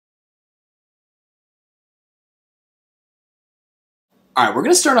All right, we're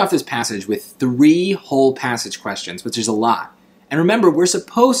going to start off this passage with 3 whole passage questions, which is a lot. And remember, we're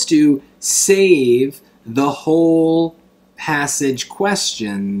supposed to save the whole passage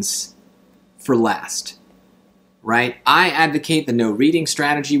questions for last, right? I advocate the no reading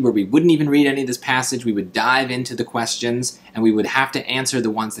strategy where we wouldn't even read any of this passage. We would dive into the questions and we would have to answer the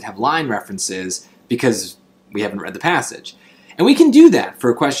ones that have line references because we haven't read the passage. And we can do that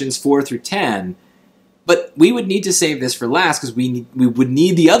for questions 4 through 10, but we would need to save this for last because we would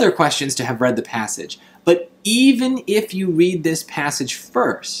need the other questions to have read the passage. But even if you read this passage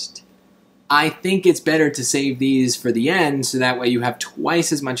first, I think it's better to save these for the end so that way you have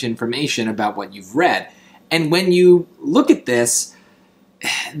twice as much information about what you've read. And when you look at this,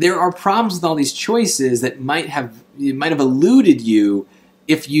 there are problems with all these choices that might have eluded you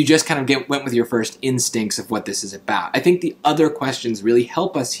if you just kind of went with your first instincts of what this is about. I think the other questions really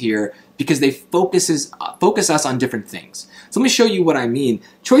help us here because they focus us on different things. So let me show you what I mean.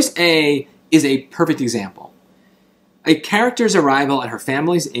 Choice A is a perfect example. A character's arrival at her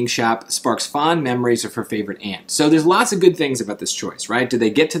family's ink shop sparks fond memories of her favorite aunt. So there's lots of good things about this choice, right? Did they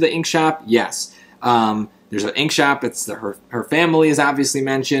get to the ink shop? Yes. There's an ink shop. Her family is obviously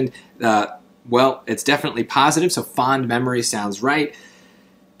mentioned. Well, it's definitely positive, so fond memory sounds right.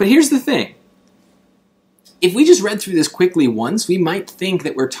 But here's the thing. If we just read through this quickly once, we might think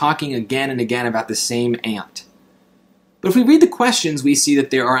that we're talking again and again about the same aunt. But if we read the questions, we see that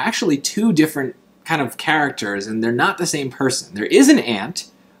there are actually 2 different kind of characters, and they're not the same person. There is an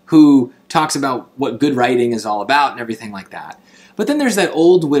aunt who talks about what good writing is all about and everything like that. But then there's that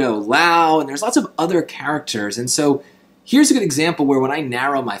old widow Lao, and there's lots of other characters. And so here's a good example where when I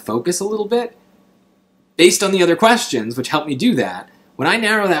narrow my focus a little bit, based on the other questions, which help me do that, when I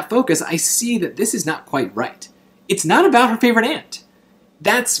narrow that focus, I see that this is not quite right. It's not about her favorite aunt.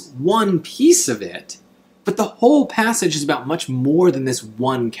 That's one piece of it, but the whole passage is about much more than this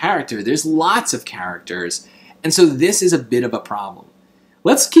one character. There's lots of characters, and so this is a bit of a problem.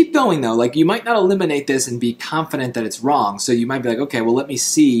 Let's keep going though. Like, you might not eliminate this and be confident that it's wrong, so you might be like, okay, well, let me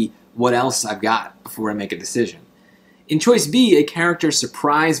see what else I've got before I make a decision. In choice B, a character's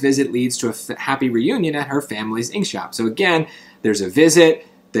surprise visit leads to a happy reunion at her family's ink shop. So again, there's a visit,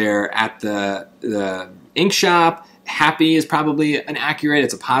 they're at the ink shop, happy is probably inaccurate,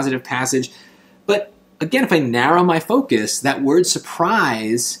 it's a positive passage. But again, if I narrow my focus, that word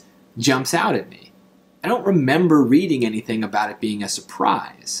surprise jumps out at me. I don't remember reading anything about it being a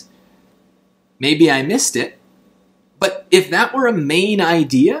surprise. Maybe I missed it, but if that were a main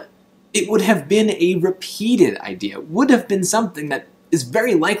idea, it would have been a repeated idea. It would have been something that is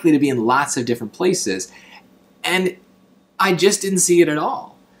very likely to be in lots of different places. And I just didn't see it at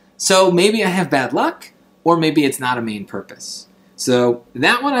all. So maybe I have bad luck, or maybe it's not a main purpose. So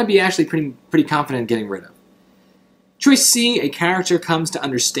that one I'd be actually pretty confident in getting rid of. Choice C, a character comes to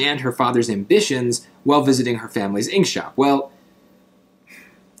understand her father's ambitions while visiting her family's ink shop. Well,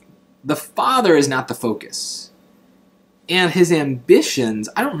 the father is not the focus. And his ambitions,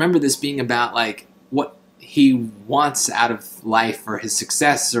 I don't remember this being about like what he wants out of life or his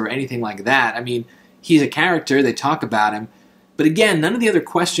success or anything like that. I mean, he's a character, they talk about him. But again, none of the other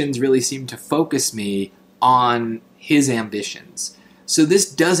questions really seem to focus me on his ambitions. So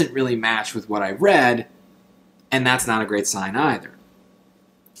this doesn't really match with what I read, and that's not a great sign either.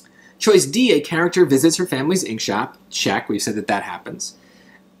 Choice D, a character visits her family's ink shop. Check, we've said that that happens.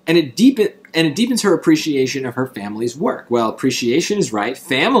 And it deepens her appreciation of her family's work. Well, appreciation is right,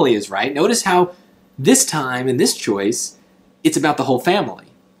 family is right. Notice how this time, in this choice, it's about the whole family.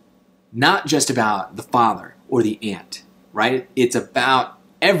 Not just about the father or the aunt, right? It's about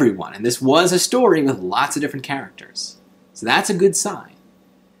everyone. And this was a story with lots of different characters. So that's a good sign.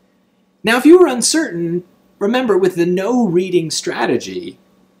 Now, if you were uncertain, remember with the no reading strategy,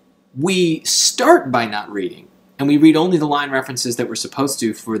 we start by not reading. And we read only the line references that we're supposed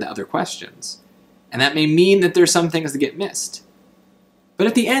to for the other questions. And that may mean that there's some things that get missed. But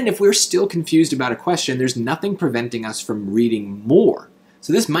at the end, if we're still confused about a question, there's nothing preventing us from reading more.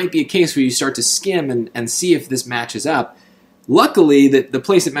 So this might be a case where you start to skim and see if this matches up. Luckily, the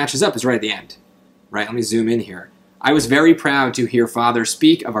place it matches up is right at the end. Right, let me zoom in here. I was very proud to hear Father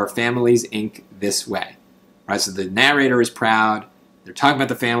speak of our family's ink this way. Right, so the narrator is proud. They're talking about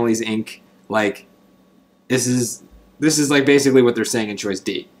the family's ink. Like, this is like basically what they're saying in choice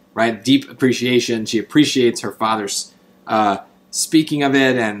D. Right, deep appreciation. She appreciates her father's speaking of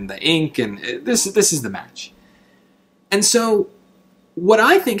it and the ink, and this is the match. And so what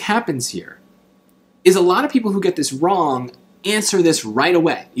I think happens here is a lot of people who get this wrong answer this right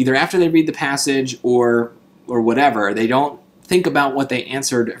away, either after they read the passage or whatever. They don't think about what they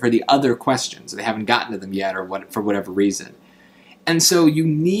answered for the other questions. They haven't gotten to them yet or for whatever reason. And so you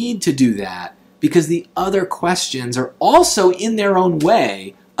need to do that because the other questions are also in their own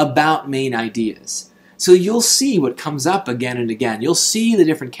way about main ideas. So you'll see what comes up again and again. You'll see the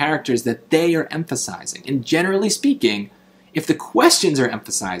different characters that they are emphasizing. And generally speaking, if the questions are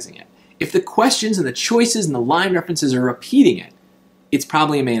emphasizing it, if the questions and the choices and the line references are repeating it, it's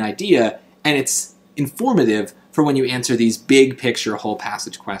probably a main idea, and it's informative for when you answer these big picture whole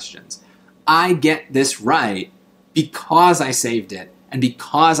passage questions. I get this right because I saved it and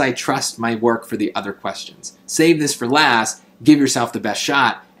because I trust my work for the other questions. Save this for last, give yourself the best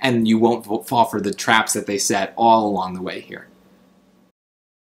shot, and you won't fall for the traps that they set all along the way here.